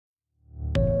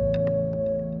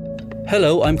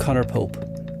Hello, I'm Conor Pope.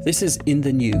 This is In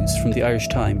the News from the Irish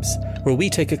Times, where we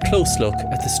take a close look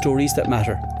at the stories that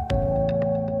matter.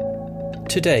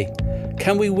 Today,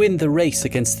 can we win the race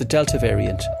against the Delta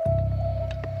variant?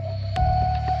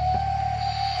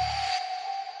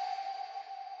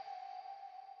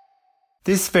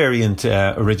 This variant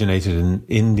originated in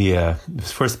India. It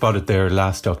was first spotted there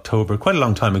last October, quite a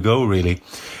long time ago, really.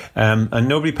 And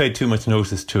nobody paid too much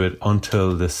notice to it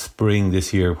until the spring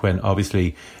this year, when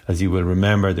obviously, as you will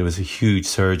remember, there was a huge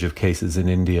surge of cases in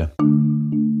India.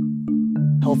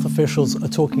 Health officials are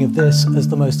talking of this as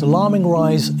the most alarming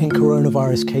rise in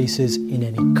coronavirus cases in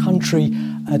any country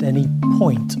at any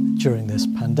point during this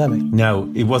pandemic. Now,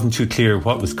 it wasn't too clear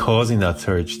what was causing that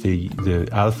surge. The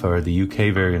Alpha, or the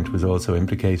UK variant, was also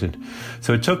implicated.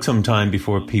 So it took some time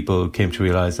before people came to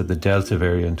realise that the Delta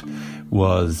variant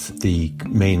was the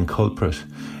main culprit,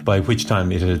 by which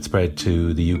time it had spread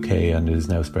to the UK and is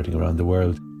now spreading around the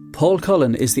world. Paul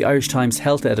Cullen is the Irish Times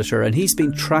health editor, and he's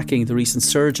been tracking the recent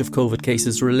surge of COVID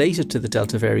cases related to the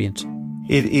Delta variant.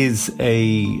 It is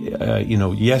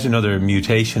yet another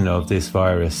mutation of this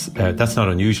virus. That's not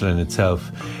unusual in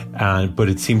itself, but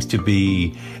it seems to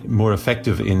be more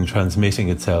effective in transmitting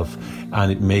itself,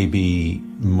 and it may be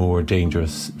more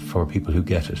dangerous for people who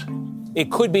get it.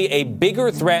 It could be a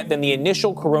bigger threat than the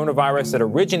initial coronavirus that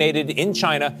originated in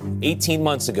China 18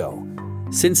 months ago.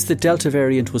 Since the Delta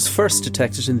variant was first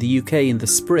detected in the UK in the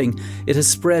spring, it has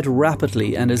spread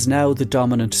rapidly and is now the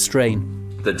dominant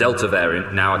strain. The Delta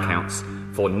variant now accounts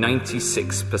for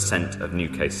 96% of new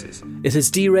cases. It has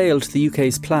derailed the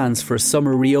UK's plans for a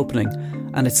summer reopening,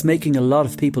 and it's making a lot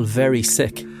of people very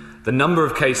sick. The number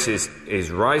of cases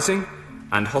is rising,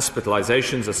 and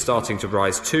hospitalisations are starting to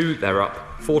rise too. They're up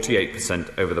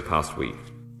 48% over the past week.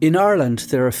 In Ireland,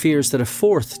 there are fears that a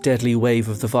fourth deadly wave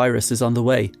of the virus is on the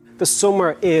way. The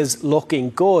summer is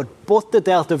looking good, but the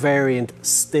Delta variant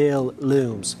still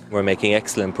looms. We're making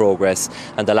excellent progress,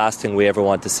 and the last thing we ever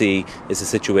want to see is a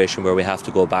situation where we have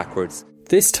to go backwards.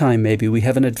 This time maybe we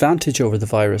have an advantage over the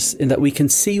virus in that we can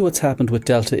see what's happened with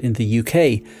Delta in the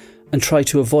UK and try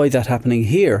to avoid that happening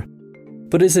here.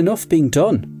 But is enough being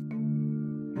done?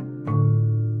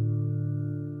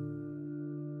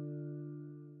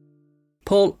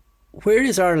 Paul, where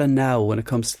is Ireland now when it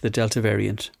comes to the Delta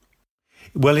variant?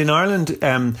 Well, in Ireland,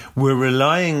 we're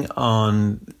relying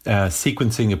on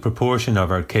sequencing a proportion of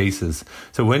our cases.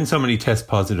 So when somebody tests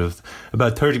positive,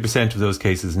 about 30% of those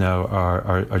cases now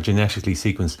are genetically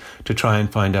sequenced to try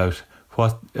and find out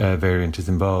what variant is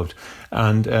involved.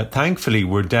 And thankfully,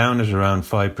 we're down at around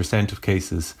 5% of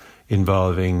cases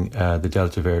involving the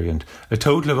Delta variant. A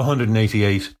total of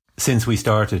 188 since we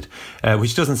started,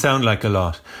 which doesn't sound like a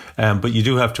lot, but you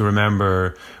do have to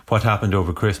remember what happened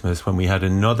over Christmas when we had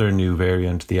another new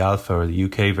variant, the Alpha, or the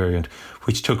UK variant,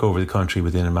 which took over the country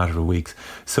within a matter of weeks.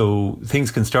 So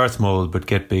things can start small but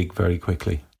get big very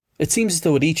quickly. It seems as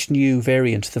though with each new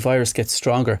variant the virus gets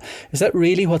stronger. Is that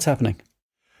really what's happening?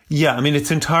 Yeah, I mean,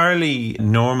 it's entirely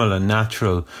normal and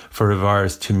natural for a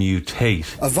virus to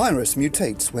mutate. A virus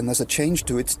mutates when there's a change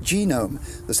to its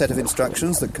genome, the set of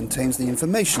instructions that contains the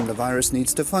information the virus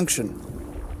needs to function.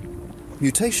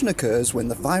 Mutation occurs when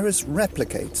the virus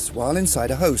replicates while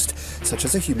inside a host, such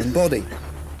as a human body.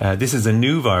 This is a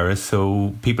new virus,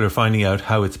 so people are finding out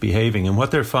how it's behaving. And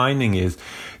what they're finding is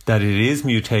that it is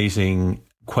mutating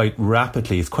quite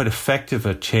rapidly. It's quite effective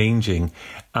at changing.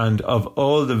 And of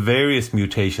all the various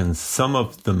mutations, some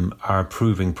of them are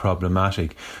proving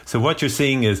problematic. So what you're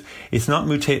seeing is it's not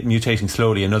mutating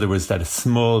slowly. In other words, that a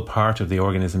small part of the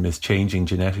organism is changing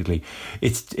genetically.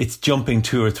 It's jumping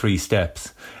 2 or 3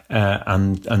 steps.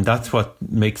 And that's what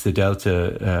makes the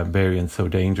Delta variant so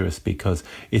dangerous, because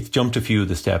it's jumped a few of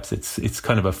the steps. It's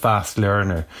kind of a fast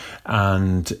learner,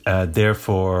 and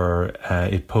therefore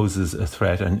it poses a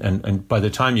threat. And by the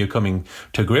time you're coming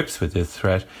to grips with this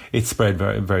threat, it's spread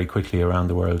very, very quickly around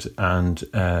the world and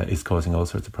is causing all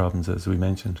sorts of problems, as we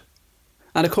mentioned.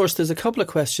 And of course, there's a couple of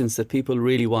questions that people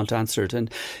really want answered,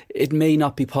 and it may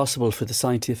not be possible for the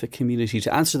scientific community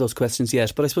to answer those questions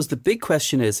yet. But I suppose the big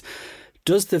question is,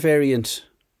 does the variant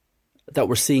that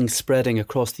we're seeing spreading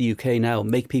across the UK now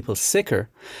make people sicker?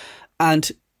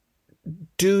 And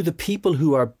do the people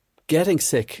who are getting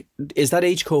sick, is that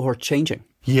age cohort changing?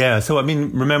 Yeah, so I mean,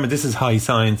 remember, this is high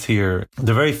science here.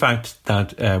 The very fact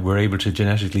that we're able to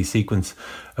genetically sequence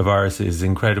a virus is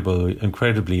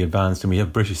incredibly advanced, and we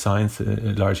have British science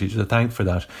largely to thank for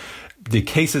that. The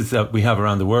cases that we have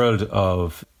around the world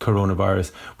of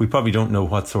coronavirus, we probably don't know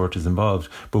what sort is involved,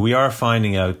 but we are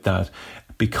finding out that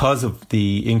because of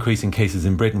the increase in cases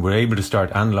in Britain, we're able to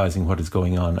start analysing what is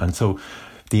going on. And so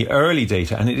the early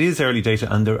data, and it is early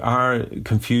data, and there are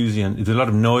confusion, there's a lot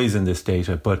of noise in this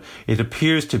data, but it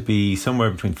appears to be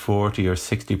somewhere between 40 or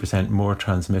 60% more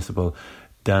transmissible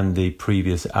than the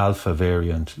previous Alpha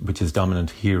variant, which is dominant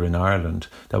here in Ireland.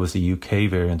 That was the UK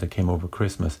variant that came over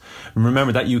Christmas. And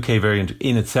remember, that UK variant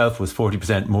in itself was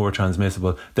 40% more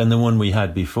transmissible than the one we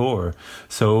had before.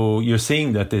 So you're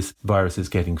seeing that this virus is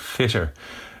getting fitter.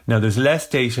 Now, there's less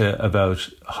data about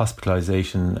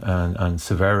hospitalisation and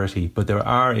severity, but there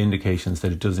are indications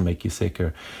that it doesn't make you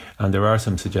sicker. And there are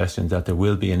some suggestions that there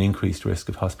will be an increased risk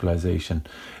of hospitalisation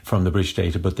from the British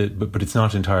data, but it's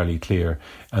not entirely clear.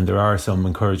 And there are some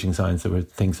encouraging signs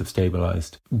that things have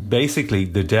stabilised. Basically,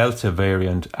 the Delta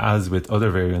variant, as with other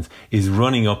variants, is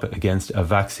running up against a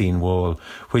vaccine wall,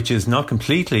 which is not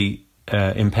completely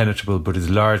impenetrable, but is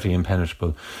largely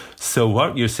impenetrable. So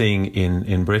what you're seeing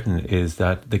in Britain is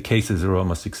that the cases are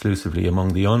almost exclusively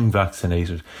among the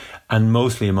unvaccinated and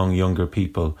mostly among younger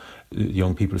people,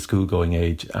 young people of school-going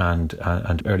age and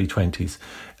early 20s.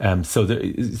 So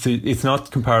it's not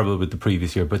comparable with the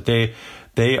previous year, but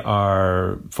they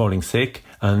are falling sick,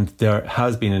 and there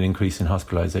has been an increase in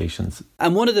hospitalisations.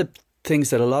 And one of the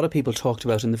things that a lot of people talked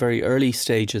about in the very early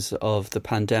stages of the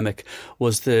pandemic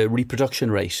was the reproduction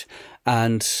rate.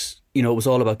 And, you know, it was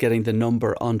all about getting the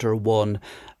number under 1.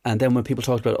 And then when people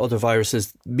talked about other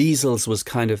viruses, measles was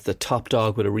kind of the top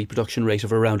dog with a reproduction rate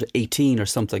of around 18 or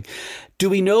something.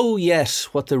 Do we know yet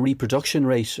what the reproduction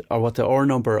rate or what the R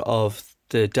number of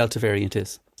the Delta variant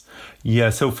is?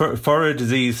 Yeah, so for a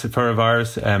disease, for a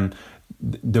virus,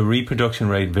 the reproduction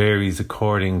rate varies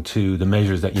according to the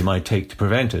measures that you might take to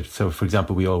prevent it. So, for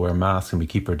example, we all wear masks and we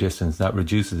keep our distance. That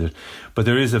reduces it. But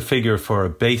there is a figure for a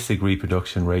basic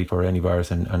reproduction rate for any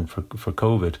virus and for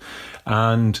COVID.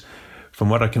 And from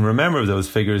what I can remember of those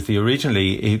figures,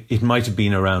 originally it might have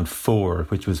been around 4,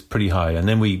 which was pretty high. And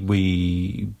then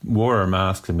we wore our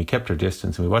masks and we kept our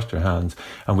distance and we washed our hands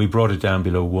and we brought it down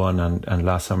below 1. And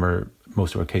last summer,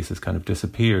 most of our cases kind of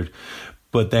disappeared.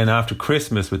 But then after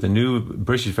Christmas, with the new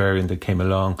British variant that came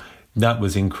along, that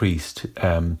was increased.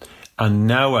 And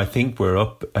now I think we're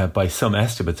up by some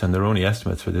estimates, and they're only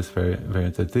estimates for this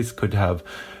variant, that this could have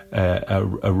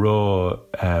a raw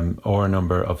R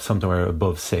number of somewhere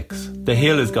above 6. The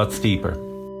hill has got steeper.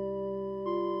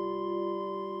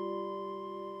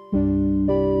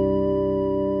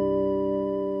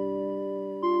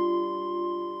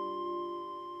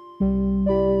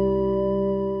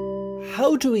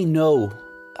 How do we know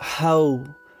how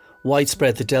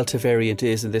widespread the Delta variant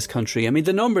is in this country? I mean,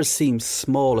 the numbers seem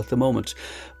small at the moment,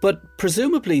 but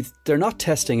presumably they're not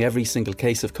testing every single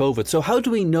case of COVID. So how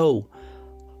do we know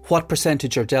what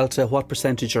percentage are Delta, what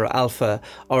percentage are Alpha,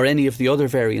 or any of the other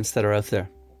variants that are out there?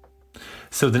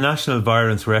 So the National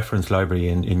Virus Reference Library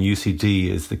in UCD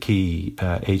is the key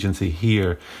agency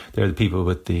here. They're the people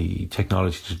with the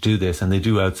technology to do this, and they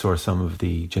do outsource some of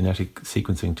the genetic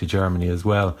sequencing to Germany as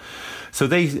well. So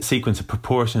they sequence a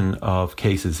proportion of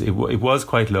cases. It was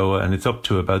quite low, and it's up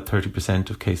to about 30%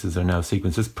 of cases are now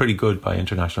sequenced. It's pretty good by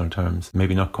international terms,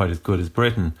 maybe not quite as good as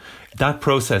Britain. That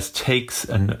process takes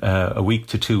a week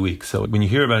to 2 weeks. So when you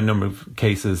hear about a number of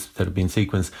cases that have been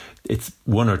sequenced, it's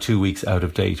 1 or 2 weeks out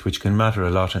of date, which can matter a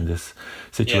lot in this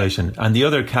situation. Yeah. And the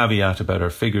other caveat about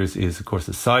our figures is, of course,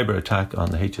 the cyber attack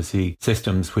on the HSE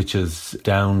systems, which has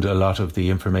downed a lot of the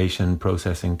information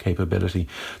processing capability.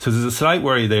 So there's a slight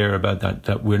worry there about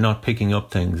that we're not picking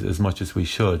up things as much as we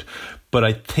should. But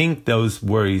I think those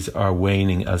worries are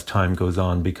waning as time goes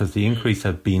on, because the increase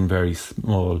have been very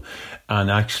small.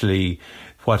 And actually,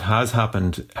 what has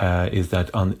happened is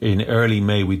that in early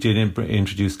May, we did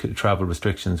introduce travel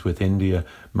restrictions with India,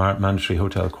 mandatory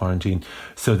hotel quarantine.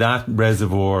 So that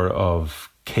reservoir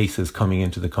of cases coming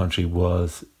into the country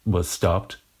was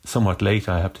stopped. Somewhat late,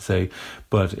 I have to say,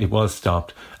 but it was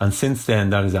stopped. And since then,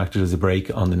 that has acted as a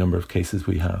brake on the number of cases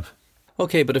we have.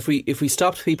 Okay, but if we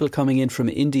stopped people coming in from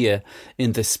India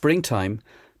in the springtime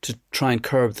to try and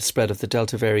curb the spread of the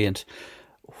Delta variant,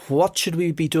 what should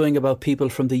we be doing about people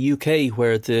from the UK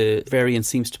where the variant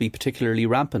seems to be particularly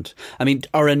rampant? I mean,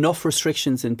 are enough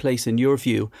restrictions in place, in your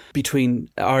view, between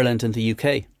Ireland and the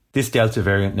UK? This Delta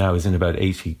variant now is in about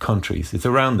 80 countries. It's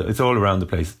all around the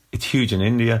place. It's huge in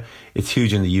India. It's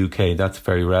huge in the UK. That's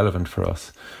very relevant for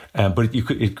us. But it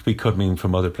could be coming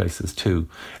from other places too.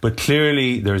 But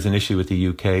clearly there's an issue with the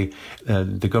UK.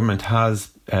 The government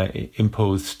has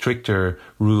imposed stricter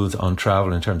rules on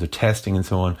travel in terms of testing and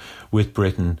so on with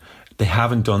Britain. They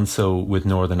haven't done so with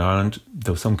Northern Ireland,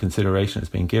 though some consideration has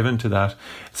been given to that.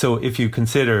 So if you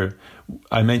consider,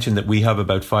 I mentioned that we have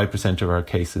about 5% of our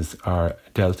cases are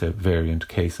Delta variant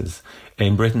cases.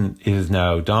 In Britain, it is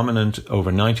now dominant.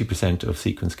 Over 90% of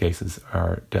sequence cases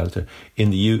are Delta.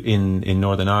 In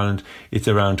Northern Ireland, it's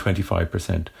around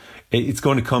 25%. It's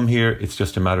going to come here. It's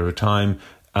just a matter of time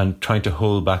and trying to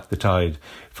hold back the tide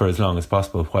for as long as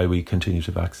possible while we continue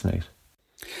to vaccinate.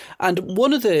 And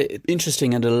one of the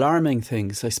interesting and alarming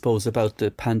things, I suppose, about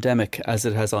the pandemic as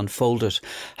it has unfolded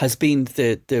has been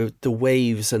the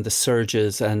waves and the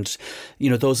surges and,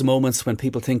 those moments when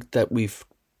people think that we've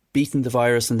beaten the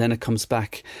virus and then it comes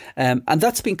back. And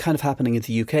that's been kind of happening in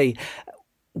the UK,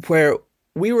 where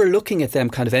we were looking at them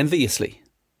kind of enviously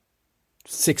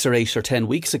 6 or 8 or 10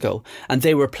 weeks ago, and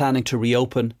they were planning to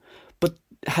reopen. But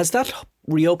has that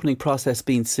reopening process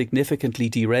been significantly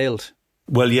derailed?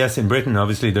 Well, yes, in Britain,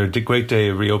 obviously, their great day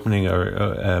of reopening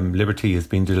or liberty has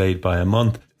been delayed by a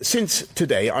month. Since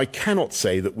today, I cannot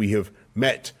say that we have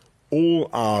met all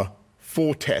our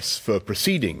 4 tests for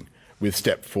proceeding with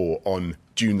Step 4 on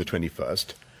June the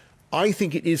 21st. I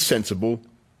think it is sensible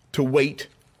to wait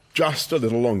just a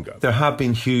little longer. There have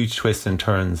been huge twists and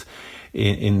turns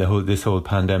in this whole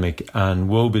pandemic, and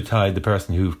woe betide the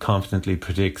person who confidently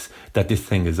predicts that this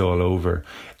thing is all over.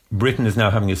 Britain is now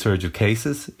having a surge of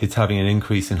cases. It's having an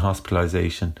increase in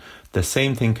hospitalisation. The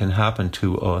same thing can happen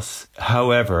to us.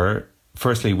 However,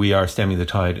 firstly, we are stemming the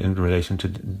tide in relation to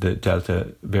the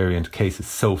Delta variant cases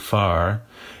so far.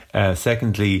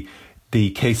 Secondly,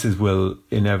 the cases will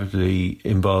inevitably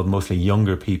involve mostly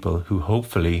younger people who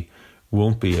hopefully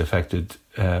won't be affected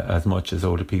as much as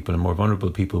older people and more vulnerable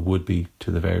people would be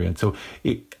to the variant. So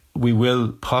we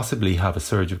will possibly have a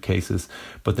surge of cases,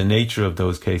 but the nature of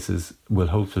those cases will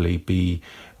hopefully be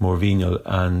more venial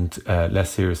and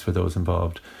less serious for those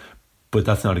involved. But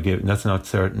that's not a given, that's not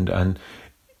certain. And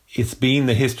it's been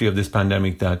the history of this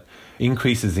pandemic that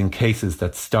increases in cases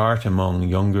that start among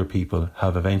younger people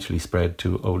have eventually spread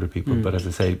to older people. But as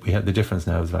I say, the difference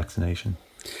now is vaccination.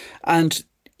 And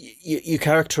you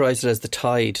characterise it as the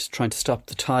tide, trying to stop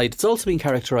the tide. It's also been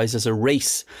characterised as a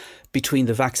race between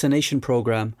the vaccination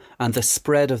programme and the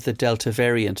spread of the Delta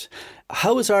variant.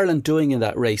 How is Ireland doing in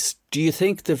that race? Do you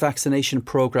think the vaccination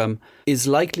programme is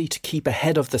likely to keep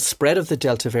ahead of the spread of the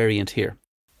Delta variant here?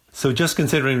 So just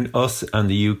considering us and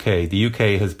the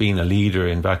UK has been a leader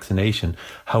in vaccination.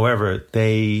 However,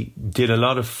 they did a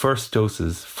lot of first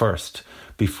doses first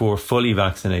before fully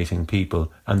vaccinating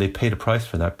people, and they paid a price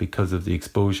for that because of the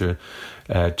exposure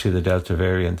to the Delta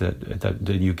variant that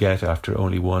you get after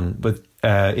only one. But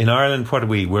in Ireland, what are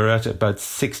we? We're at about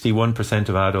 61%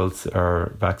 of adults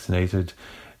are vaccinated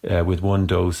with 1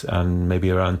 dose, and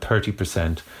maybe around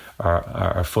 30%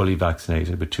 are fully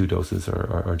vaccinated with 2 doses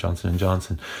or Johnson &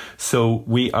 Johnson. So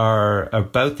we are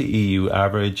about the EU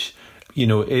average.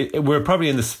 We're probably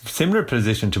in a similar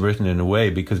position to Britain in a way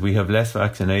because we have less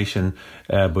vaccination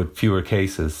but fewer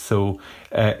cases. So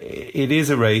it is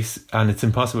a race, and it's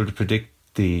impossible to predict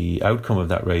the outcome of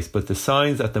that race. But the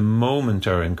signs at the moment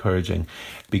are encouraging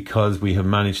because we have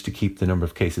managed to keep the number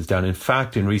of cases down. In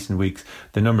fact, in recent weeks,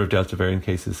 the number of Delta variant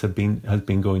cases has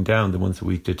been going down, the ones that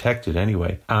we detected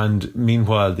anyway. And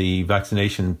meanwhile, the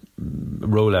vaccination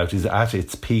rollout is at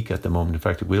its peak at the moment. In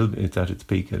fact, it's at its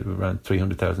peak at around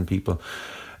 300,000 people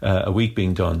a week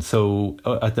being done. So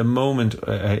at the moment,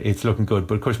 it's looking good.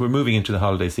 But of course, we're moving into the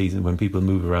holiday season when people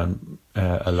move around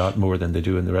a lot more than they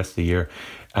do in the rest of the year.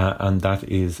 And that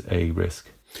is a risk.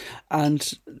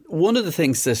 And one of the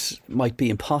things that might be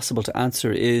impossible to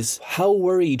answer is how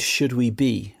worried should we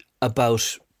be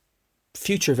about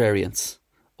future variants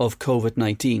of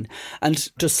COVID-19?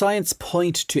 And does science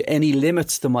point to any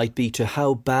limits there might be to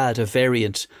how bad a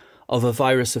variant of a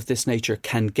virus of this nature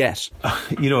can get?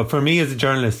 For me as a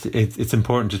journalist, it's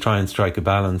important to try and strike a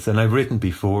balance. And I've written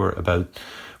before about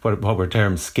what were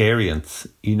termed scariants.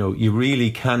 You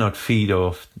really cannot feed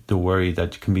off the worry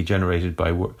that can be generated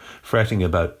by fretting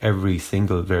about every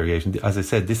single variation. As I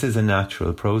said, this is a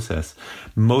natural process.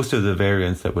 Most of the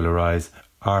variants that will arise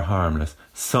are harmless.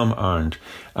 Some aren't.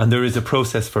 And there is a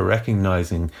process for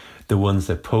recognising the ones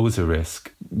that pose a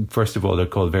risk. First of all, they're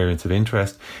called variants of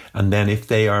interest. And then if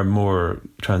they are more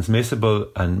transmissible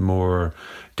and more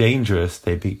dangerous,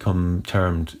 they become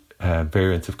termed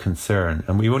variants of concern.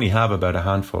 And we only have about a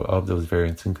handful of those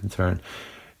variants in concern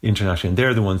internationally. And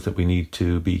they're the ones that we need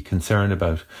to be concerned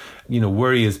about.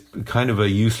 Worry is kind of a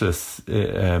useless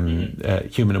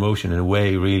human emotion in a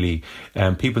way, really.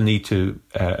 People need to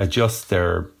adjust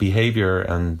their behaviour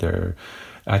and their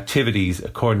activities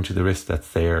according to the risk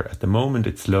that's there. At the moment,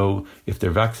 it's low. If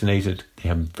they're vaccinated, they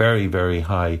have very, very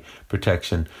high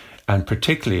protection. and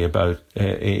particularly about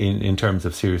in terms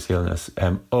of serious illness.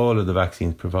 All of the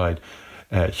vaccines provide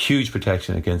huge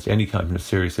protection against any kind of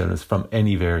serious illness from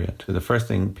any variant. So the first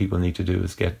thing people need to do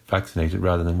is get vaccinated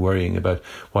rather than worrying about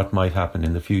what might happen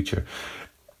in the future.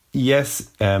 Yes,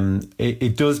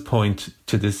 it does point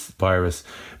to this virus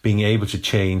being able to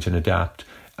change and adapt,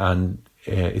 and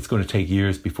it's going to take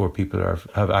years before people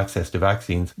have access to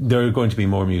vaccines. There are going to be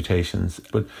more mutations,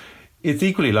 but it's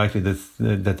equally likely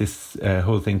that this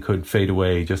whole thing could fade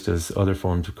away, just as other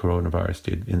forms of coronavirus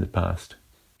did in the past.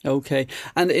 Okay.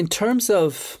 And in terms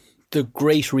of the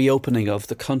great reopening of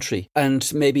the country,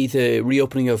 and maybe the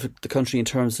reopening of the country in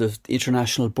terms of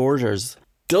international borders,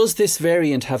 does this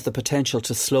variant have the potential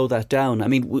to slow that down? I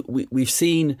mean, we've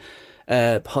seen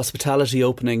hospitality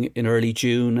opening in early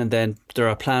June, and then there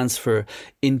are plans for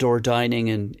indoor dining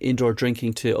and indoor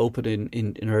drinking to open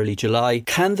in early July.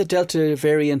 Can the Delta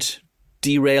variant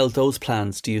derail those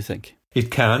plans, do you think? It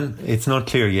can. It's not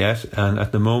clear yet, and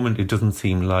at the moment it doesn't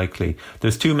seem likely.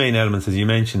 There's two main elements, as you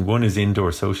mentioned. One is indoor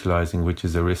socialising, which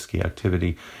is a risky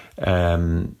activity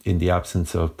in the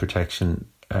absence of protection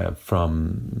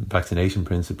from vaccination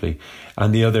principally,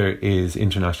 and the other is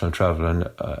international travel. And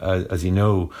as you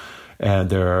know,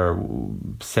 there are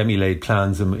semi-laid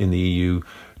plans in the EU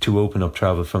to open up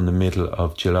travel from the middle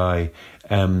of July.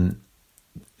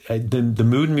 The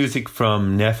mood music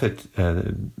from NPHET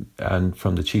and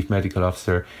from the Chief Medical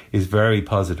Officer is very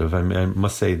positive. I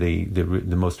must say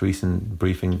the most recent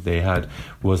briefing they had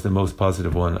was the most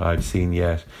positive one I've seen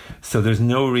yet. So there's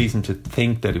no reason to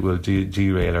think that it will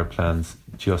derail our plans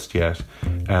just yet.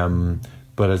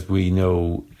 But as we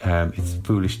know, it's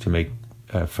foolish to make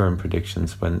firm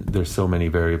predictions when there's so many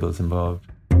variables involved.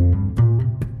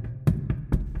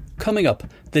 Coming up,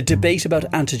 the debate about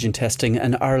antigen testing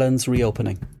and Ireland's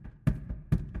reopening.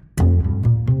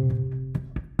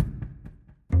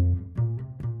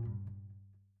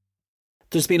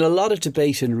 There's been a lot of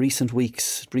debate in recent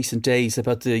weeks, recent days,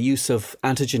 about the use of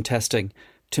antigen testing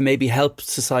to maybe help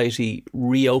society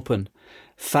reopen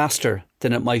faster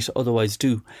than it might otherwise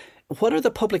do. What are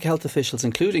the public health officials,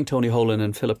 including Tony Holan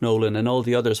and Philip Nolan and all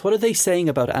the others, what are they saying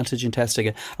about antigen testing,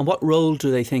 and what role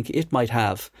do they think it might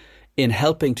have in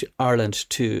helping Ireland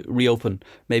to reopen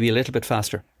maybe a little bit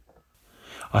faster?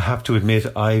 I have to admit,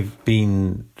 I've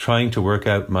been trying to work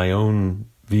out my own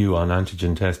view on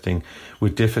antigen testing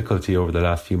with difficulty over the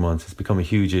last few months. It's become a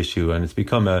huge issue, and it's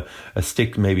become a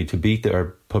stick maybe to beat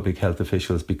our public health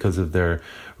officials because of their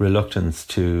reluctance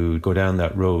to go down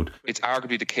that road. It's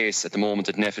arguably the case at the moment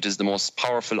that NPHET is the most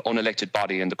powerful unelected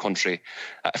body in the country.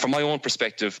 From my own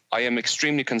perspective, I am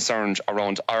extremely concerned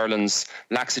around Ireland's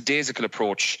lackadaisical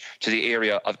approach to the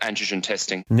area of antigen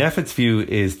testing. NPHET's view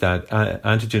is that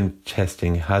antigen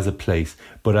testing has a place,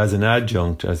 but as an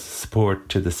adjunct, as support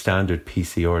to the standard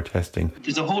PCR testing.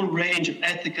 There's a whole range of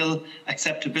ethical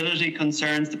acceptability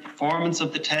concerns, the performance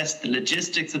of the test, the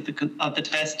logistics of the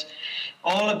test.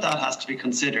 All of that has to be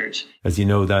considered. As you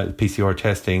know, that PCR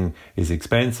testing is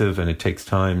expensive and it takes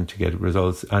time to get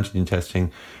results. Antigen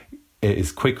testing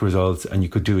is quick results and you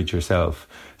could do it yourself.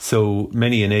 So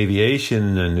many in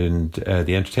aviation and in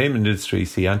the entertainment industry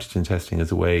see antigen testing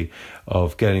as a way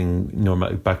of getting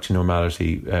back to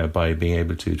normality by being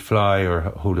able to fly or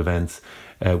hold events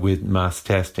with mass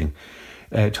testing.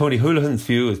 Tony Holohan's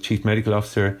view as Chief Medical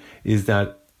Officer is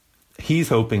that he's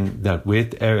hoping that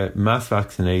with mass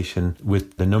vaccination,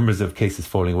 with the numbers of cases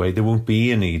falling away, there won't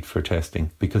be a need for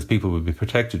testing because people will be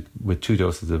protected with 2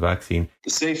 doses of vaccine. The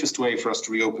safest way for us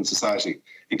to reopen society,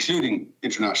 including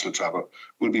international travel,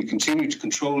 will be continue to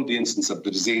control the incidence of the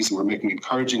disease, and we're making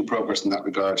encouraging progress in that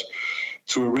regard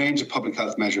through a range of public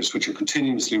health measures which are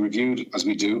continuously reviewed as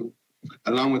we do,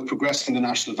 along with progressing the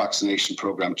national vaccination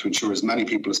programme to ensure as many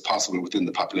people as possible within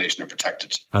the population are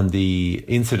protected. And the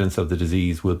incidence of the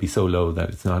disease will be so low that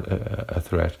it's not a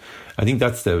threat. I think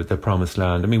that's the promised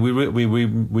land. I mean,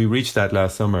 we reached that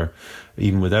last summer,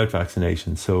 even without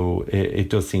vaccination. So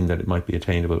it does seem that it might be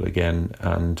attainable again.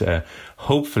 And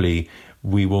hopefully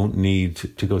we won't need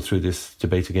to go through this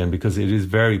debate again, because it is a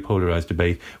very polarised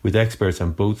debate with experts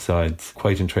on both sides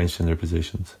quite entrenched in their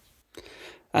positions.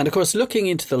 And of course, looking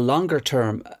into the longer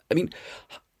term, I mean,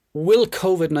 will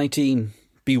COVID-19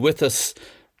 be with us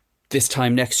this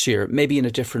time next year, maybe in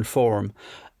a different form?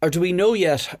 Or do we know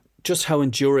yet just how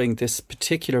enduring this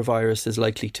particular virus is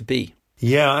likely to be?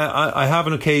 Yeah, I have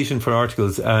on occasion for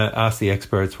articles asked the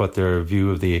experts what their view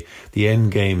of the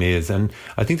end game is. And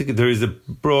I think that there is a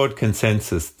broad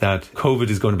consensus that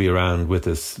COVID is going to be around with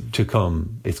us to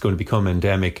come. It's going to become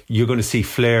endemic. You're going to see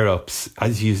flare-ups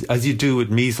as you do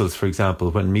with measles, for example,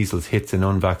 when measles hits an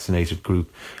unvaccinated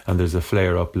group and there's a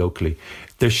flare-up locally.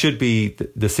 There should be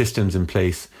the systems in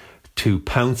place to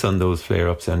pounce on those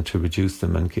flare-ups and to reduce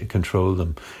them and control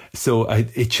them. So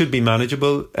it should be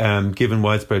manageable given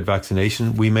widespread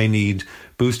vaccination. We may need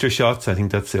booster shots. I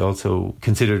think that's also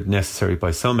considered necessary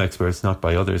by some experts, not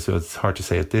by others. So it's hard to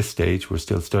say at this stage. We're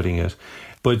still studying it.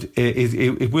 But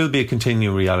it will be a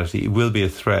continuing reality. It will be a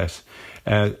threat.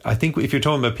 I think if you're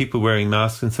talking about people wearing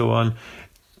masks and so on,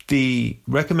 the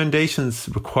recommendations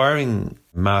requiring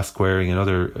mask wearing and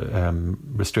other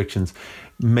restrictions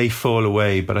may fall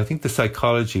away, but I think the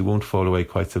psychology won't fall away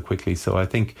quite so quickly. So I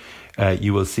think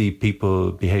you will see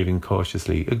people behaving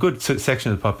cautiously, a good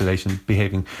section of the population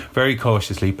behaving very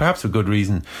cautiously, perhaps for good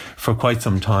reason, for quite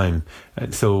some time.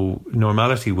 So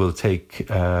normality will take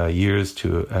years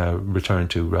to return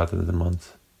to rather than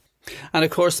months. And of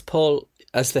course, Paul,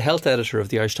 as the health editor of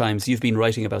the Irish Times, you've been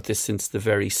writing about this since the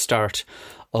very start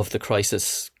of the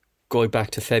crisis, going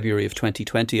back to February of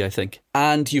 2020, I think.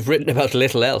 And you've written about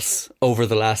little else over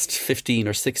the last 15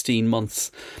 or 16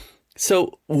 months.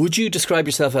 So would you describe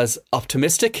yourself as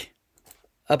optimistic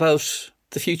about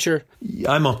the future?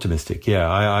 I'm optimistic, yeah.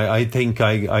 I think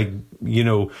I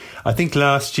think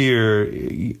last year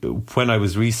when I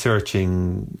was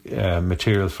researching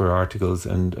material for articles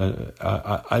and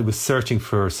I was searching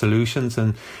for solutions,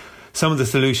 and some of the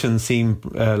solutions seem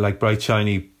like bright,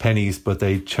 shiny pennies, but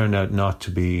they turned out not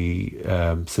to be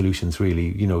solutions, really.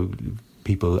 You know,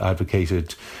 people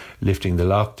advocated lifting the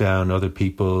lockdown. Other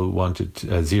people wanted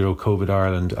zero COVID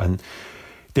Ireland. And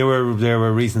there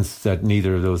were reasons that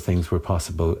neither of those things were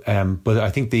possible. But I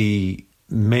think the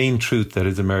main truth that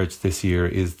has emerged this year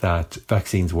is that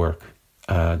vaccines work.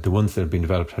 The ones that have been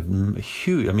developed had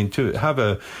huge. I mean, to have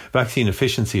a vaccine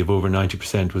efficiency of over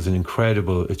 90% was an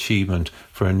incredible achievement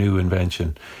for a new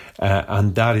invention,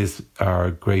 and that is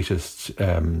our greatest,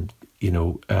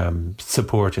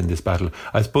 support in this battle.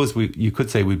 I suppose you could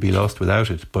say we'd be lost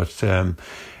without it, but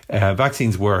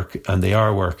vaccines work, and they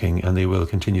are working, and they will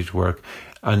continue to work.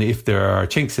 And if there are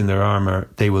chinks in their armour,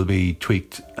 they will be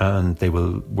tweaked and they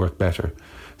will work better.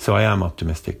 So I am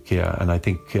optimistic, yeah, and I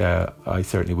think I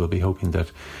certainly will be hoping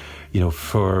that,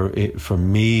 for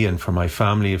me and for my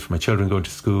family and for my children going to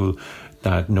school,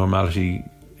 that normality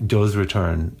does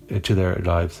return to their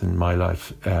lives and my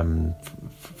life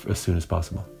as soon as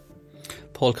possible.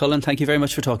 Paul Cullen, thank you very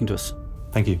much for talking to us.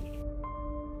 Thank you.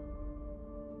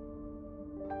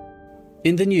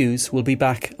 In the News will be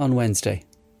back on Wednesday.